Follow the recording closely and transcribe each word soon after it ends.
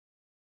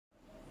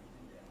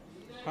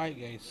Hi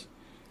guys,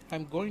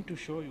 I'm going to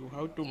show you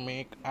how to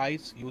make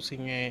ice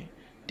using a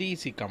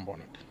TEC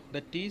component.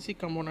 The TEC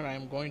component I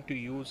am going to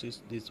use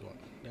is this one,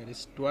 that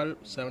is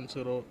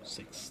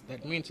 12706.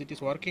 That means it is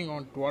working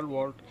on 12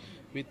 volt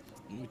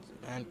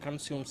and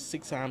consumes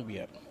 6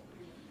 ampere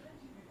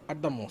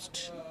at the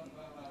most.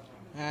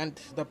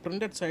 And the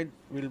printed side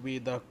will be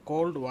the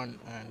cold one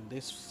and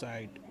this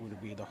side will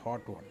be the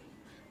hot one.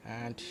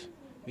 And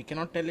we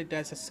cannot tell it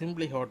as a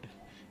simply hot,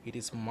 it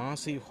is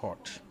massive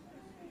hot.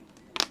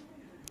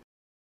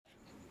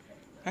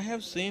 I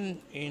have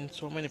seen in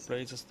so many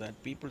places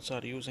that people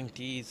are using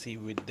TEC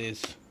with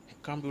this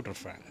computer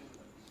fan.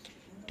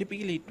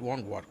 Typically, it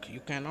won't work.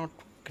 You cannot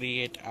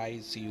create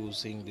ice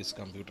using this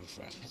computer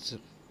fan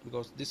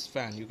because this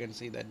fan, you can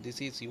see that this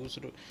is used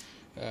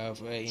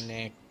in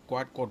a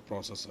quad core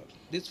processor.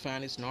 This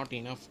fan is not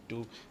enough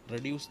to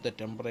reduce the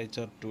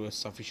temperature to a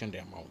sufficient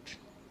amount.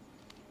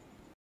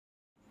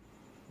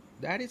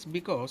 That is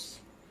because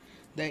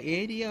the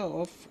area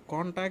of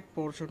contact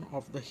portion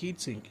of the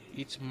heatsink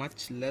is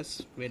much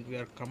less when we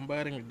are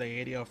comparing with the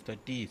area of the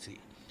TEC.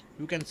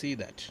 You can see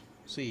that.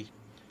 See,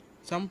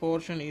 some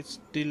portion is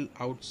still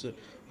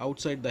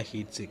outside the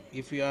heatsink.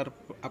 If you are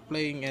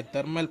applying a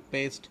thermal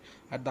paste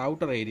at the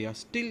outer area,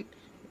 still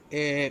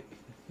a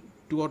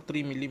 2 or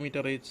 3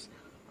 millimeter is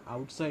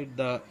outside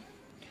the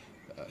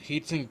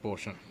heatsink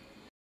portion.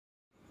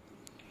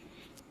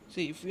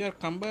 See, if we are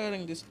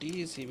comparing this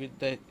TEC with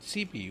the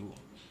CPU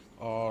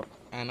or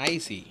an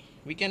IC,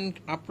 we can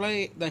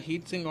apply the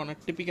heatsink on a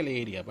typical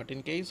area, but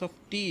in case of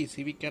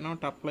TEC, we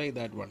cannot apply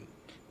that one.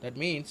 That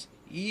means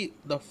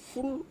the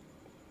full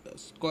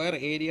square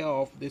area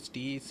of this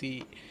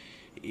TEC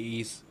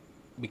is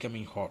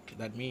becoming hot.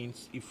 That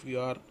means if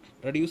you are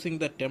reducing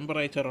the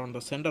temperature on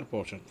the center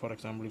portion, for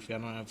example, if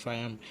I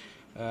am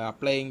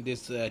applying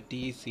this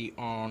TEC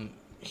on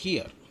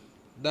here,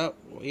 the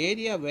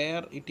area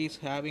where it is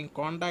having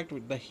contact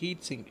with the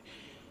heatsink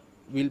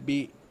will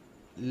be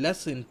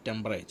less in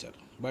temperature,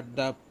 but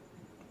the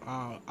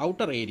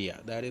outer area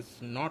that is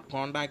not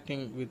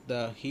contacting with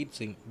the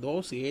heatsink,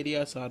 those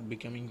areas are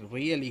becoming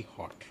really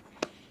hot.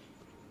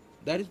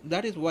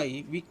 That is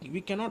why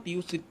we cannot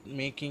use it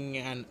making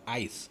an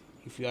ice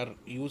if you are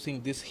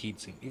using this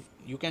heatsink. If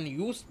you can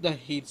use the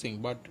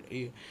heatsink, but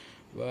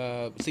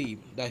see,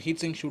 the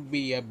heatsink should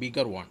be a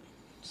bigger one.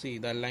 See,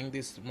 the length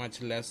is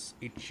much less.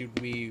 It should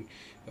be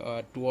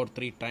 2 or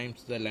 3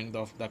 times the length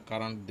of the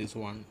current this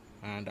one,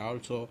 and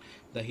also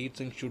the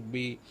heatsink should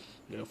be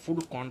full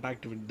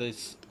contact with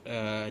this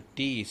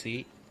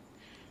TEC.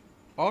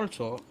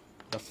 Also,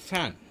 the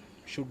fan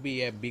should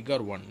be a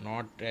bigger one,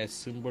 not a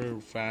simple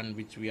fan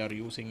which we are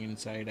using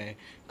inside a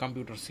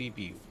computer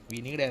CPU.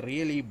 We need a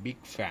really big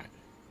fan.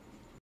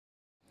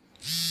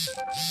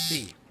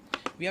 See,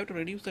 we have to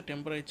reduce the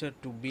temperature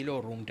to below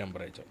room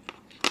temperature.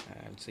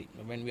 And see,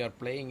 when we are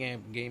playing a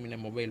game in a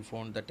mobile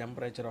phone, the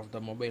temperature of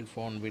the mobile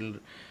phone will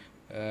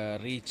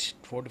reach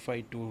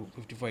 45 to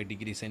 55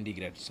 degrees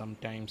centigrade,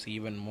 sometimes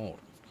even more.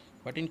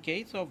 But in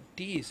case of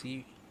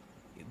TEC,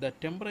 the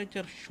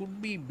temperature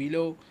should be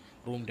below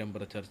room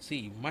temperature.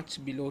 See,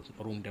 much below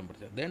room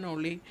temperature. Then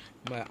only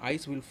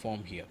ice will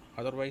form here.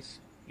 Otherwise,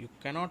 you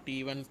cannot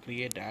even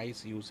create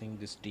ice using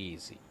this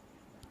TEC.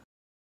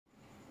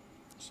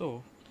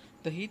 So,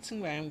 the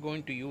heatsink I am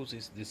going to use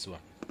is this one.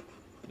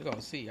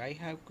 Because see, I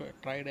have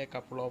tried a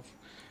couple of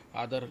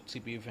other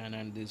CPU fan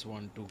and this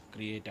one to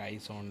create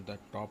ice on the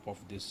top of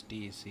this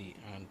TEC,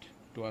 and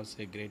it was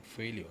a great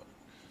failure.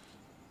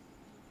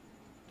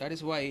 That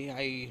is why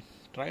I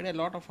tried a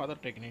lot of other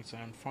techniques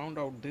and found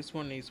out this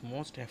one is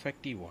most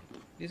effective one.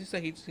 This is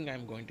the heatsink I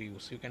am going to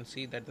use. You can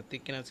see that the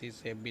thickness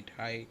is a bit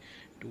high,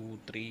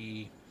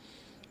 2-3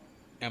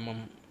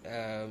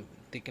 mm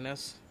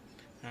thickness,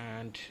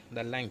 and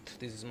the length,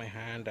 this is my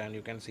hand, and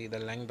you can see the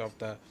length of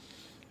the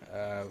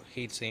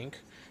heatsink,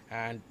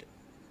 and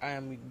I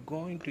am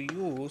going to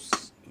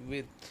use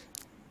with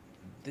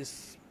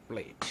this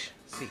plate.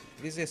 See,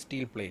 this is a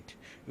steel plate.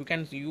 You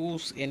can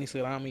use any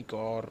ceramic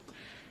or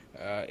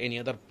any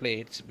other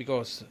plates,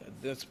 because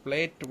this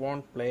plate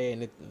won't play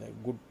any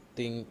good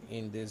thing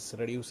in this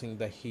reducing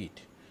the heat.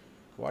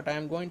 What I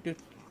am going to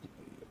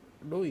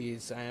do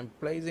is I am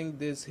placing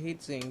this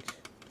heatsink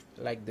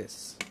like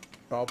this,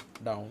 top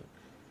down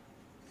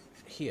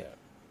here,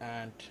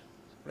 and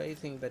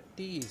placing the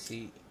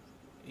TEC.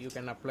 You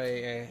can apply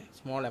a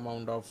small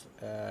amount of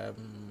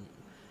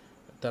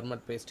thermal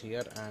paste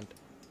here and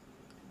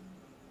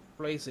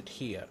place it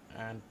here,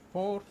 and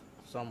pour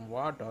some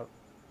water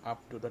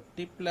up to the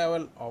tip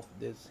level of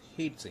this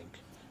heatsink.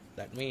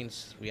 That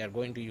means we are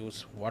going to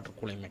use water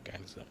cooling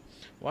mechanism.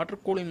 Water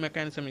cooling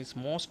mechanism is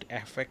most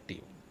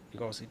effective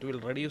because it will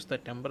reduce the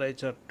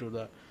temperature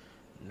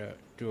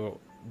to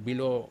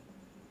below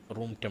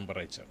room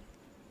temperature.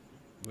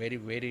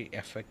 Very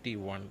effective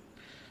one,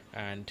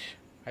 and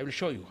I will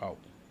show you how.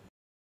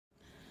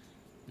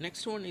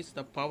 Next one is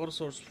the power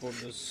source for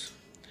this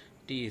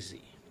TEC.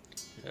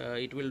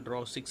 It will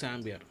draw 6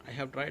 ampere. I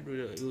have tried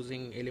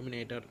using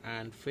eliminator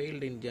and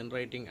failed in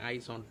generating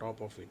ice on top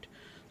of it.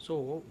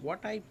 So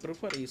what I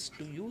prefer is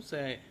to use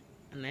a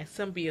an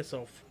SMPS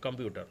of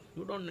computer.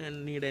 You don't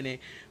need any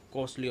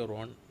costlier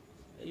one.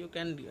 You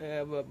can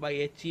buy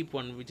a cheap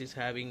one which is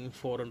having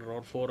 400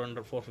 or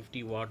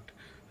 450 watt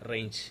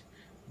range,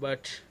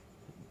 but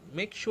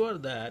make sure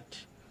that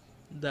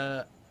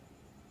the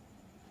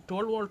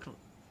 12 volt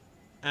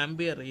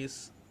ampere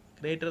is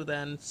greater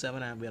than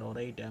 7 ampere or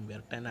 8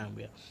 ampere, 10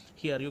 ampere.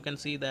 Here you can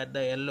see that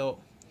the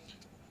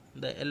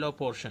yellow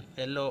portion,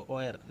 yellow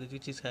wire,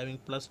 which is having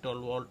plus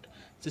 12 volt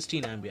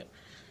 16 ampere.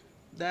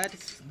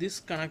 That's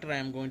this connector I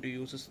am going to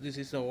use. This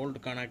is the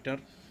old connector.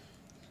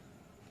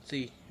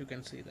 See, you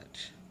can see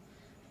that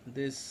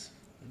this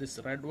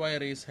red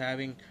wire is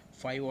having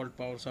 5 volt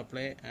power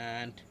supply,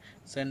 and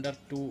center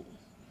two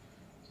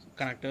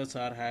connectors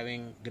are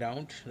having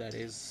ground, that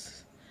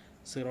is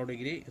 0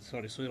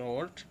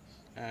 volt.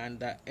 And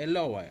the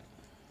yellow wire,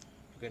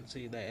 you can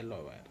see the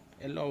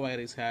yellow wire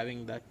is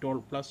having the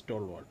 12 plus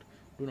 12 volt.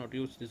 Do not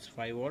use this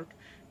 5 volt.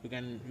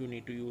 You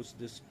need to use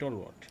this 12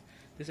 volt.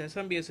 This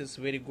SMPS is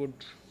very good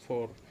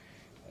for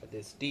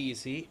this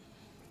TEC,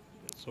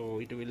 so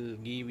it will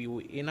give you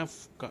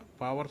enough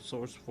power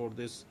source for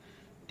this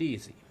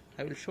TEC.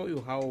 I will show you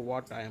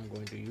what I am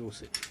going to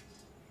use it.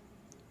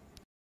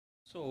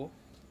 So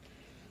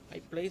I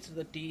placed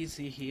the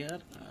TEC here.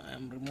 I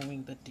am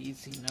removing the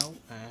TEC now,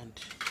 and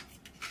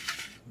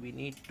we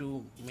need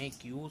to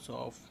make use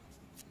of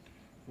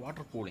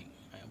water cooling.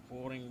 I am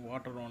pouring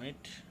water on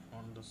it,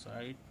 on the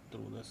side,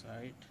 through the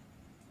side.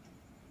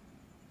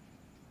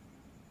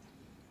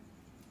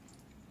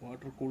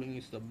 Water cooling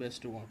is the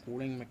best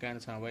cooling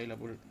mechanism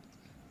available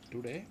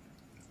today.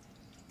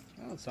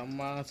 Some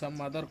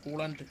other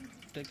coolant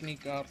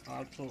technique are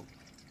also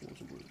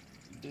possible.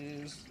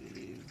 This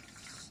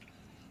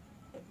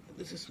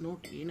is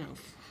not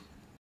enough.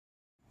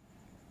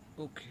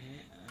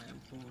 Okay, I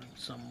am pouring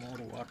some more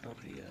water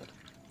here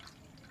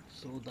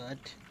so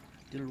that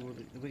it will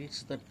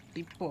reach the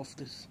tip of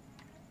this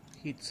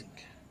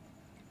heatsink.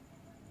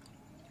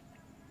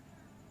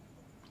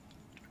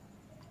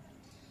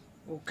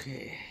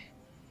 Okay,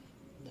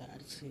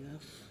 that's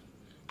enough.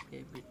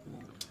 A bit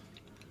more.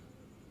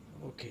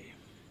 Okay,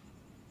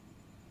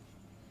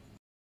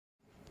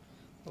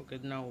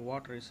 now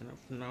water is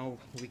enough. Now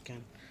we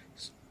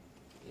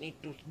need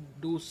to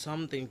do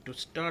something to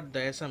start the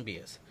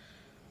SMPS.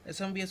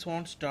 SMPS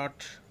won't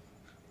start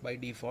by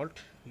default.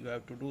 You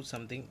have to do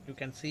something. You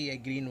can see a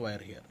green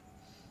wire here.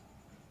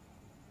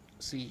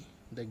 See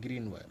the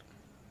green wire,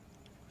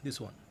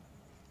 this one,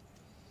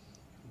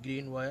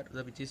 green wire,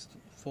 which is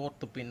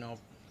fourth pin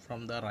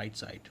from the right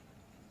side.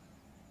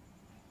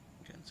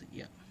 You can see,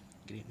 yeah,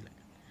 green line.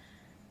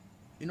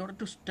 In order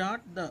to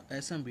start the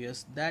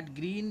SMPS, that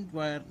green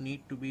wire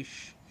need to be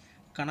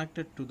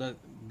connected to the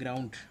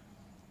ground,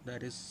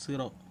 that is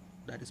 0,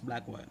 that is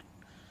black wire.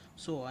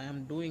 So I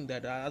am doing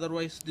that,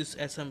 otherwise this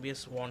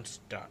SMPS won't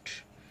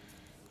start.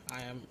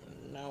 I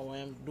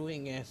am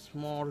doing a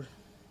small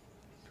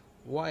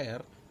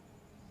wire.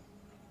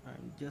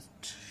 I'm just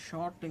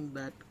shorting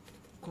that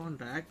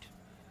contact.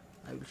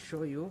 I will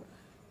show you.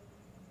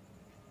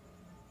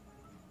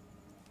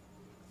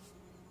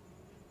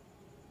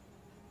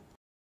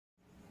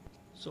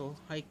 So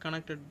I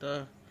connected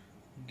the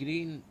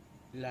green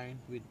line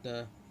with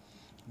the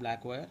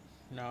black wire.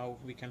 Now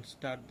we can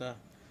start the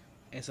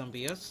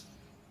SMPS.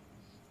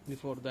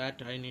 Before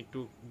that, I need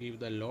to give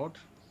the load,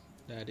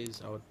 that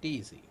is our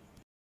TEC.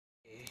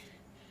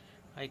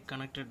 I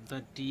connected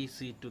the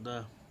TEC to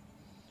the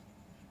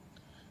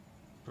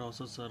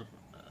processor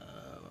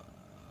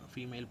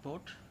female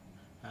port,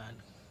 and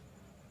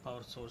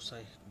power source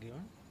I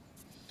given,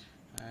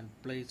 and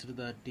placed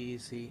the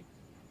TEC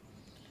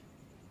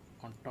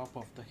on top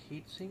of the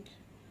heatsink.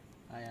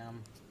 I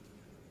am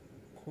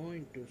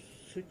going to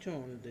switch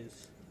on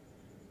this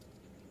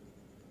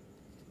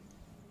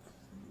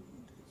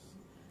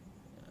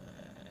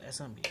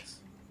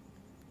SMPS.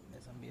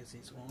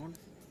 SMPS is on.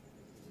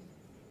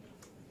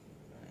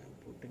 I am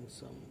putting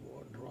some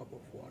drop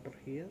of water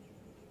here.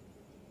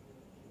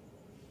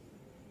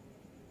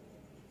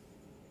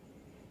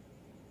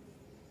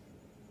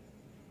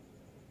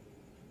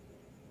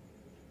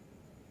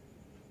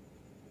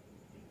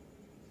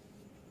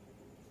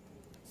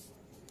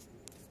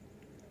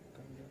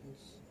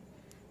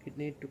 It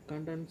need to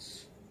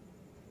condense.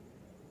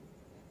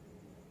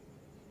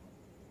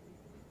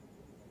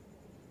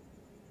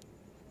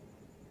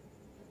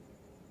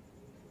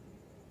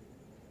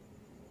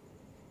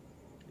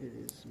 It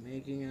is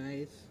making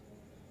ice.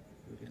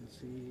 You can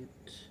see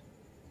it.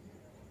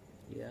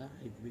 Yeah,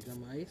 it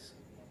become ice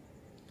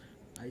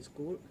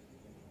cool.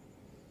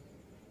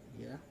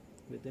 Yeah,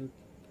 within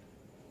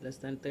less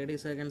than 30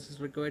 seconds is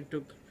required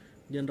to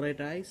generate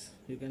ice.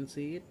 You can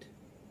see it.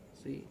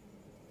 See,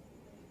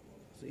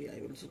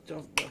 I will switch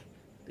off the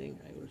thing.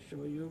 I will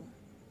show you.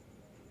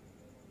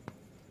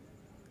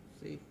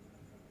 See,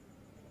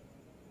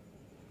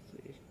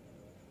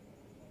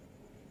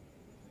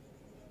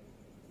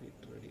 it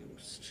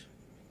reduced.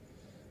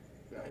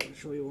 I will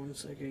show you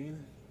once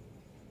again.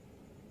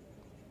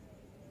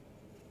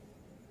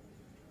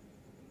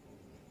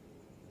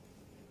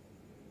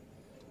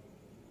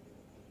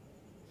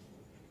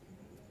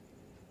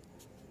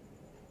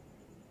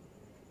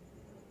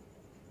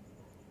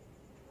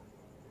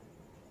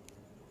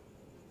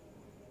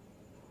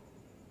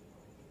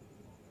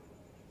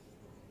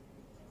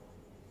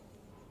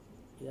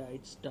 Yeah,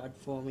 it start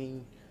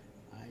forming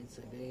ice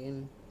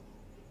again.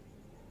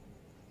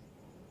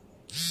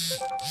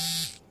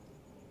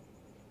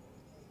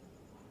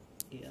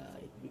 Yeah,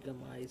 it become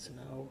ice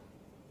now.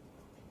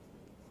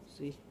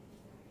 See.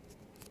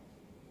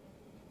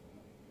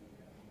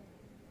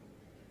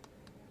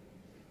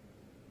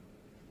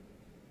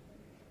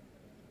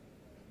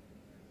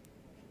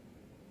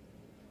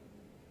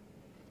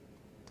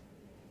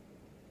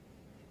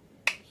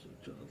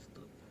 Switch off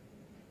the.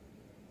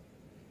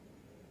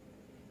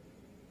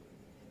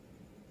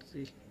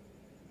 See.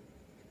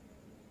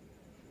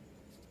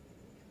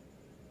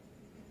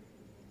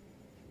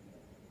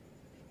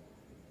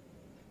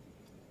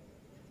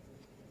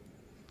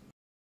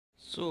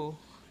 So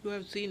you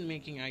have seen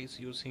making ice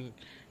using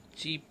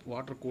cheap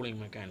water cooling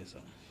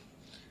mechanism,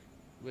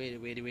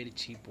 very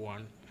cheap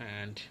one,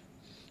 and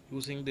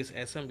using this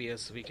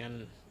SMPS we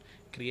can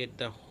create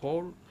the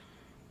whole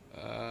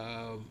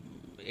uh,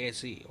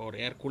 AC or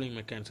air cooling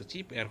mechanism,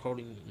 cheap air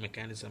cooling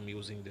mechanism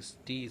using this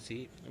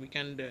TEC. We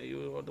can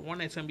the one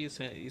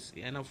SMPS is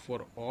enough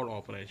for all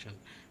operation,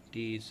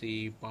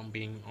 TEC,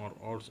 pumping, or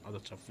all other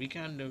stuff. We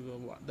can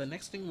the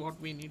next thing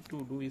what we need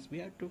to do is we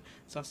have to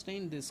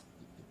sustain this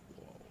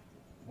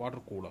water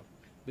cooler,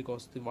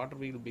 because the water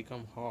will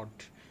become hot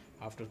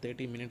after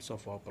 30 minutes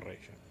of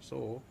operation.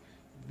 So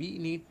we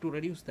need to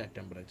reduce that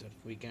temperature.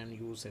 We can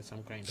use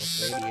some kind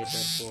of radiator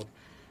for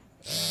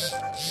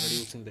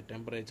reducing the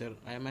temperature.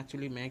 I am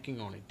actually making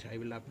on it. I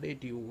will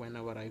update you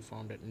whenever I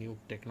found a new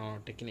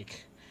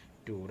technique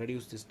to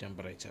reduce this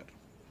temperature.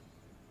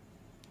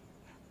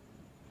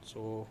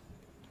 So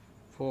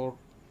for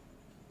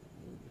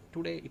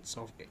today it's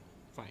okay,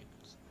 fine.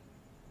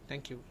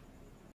 Thank you.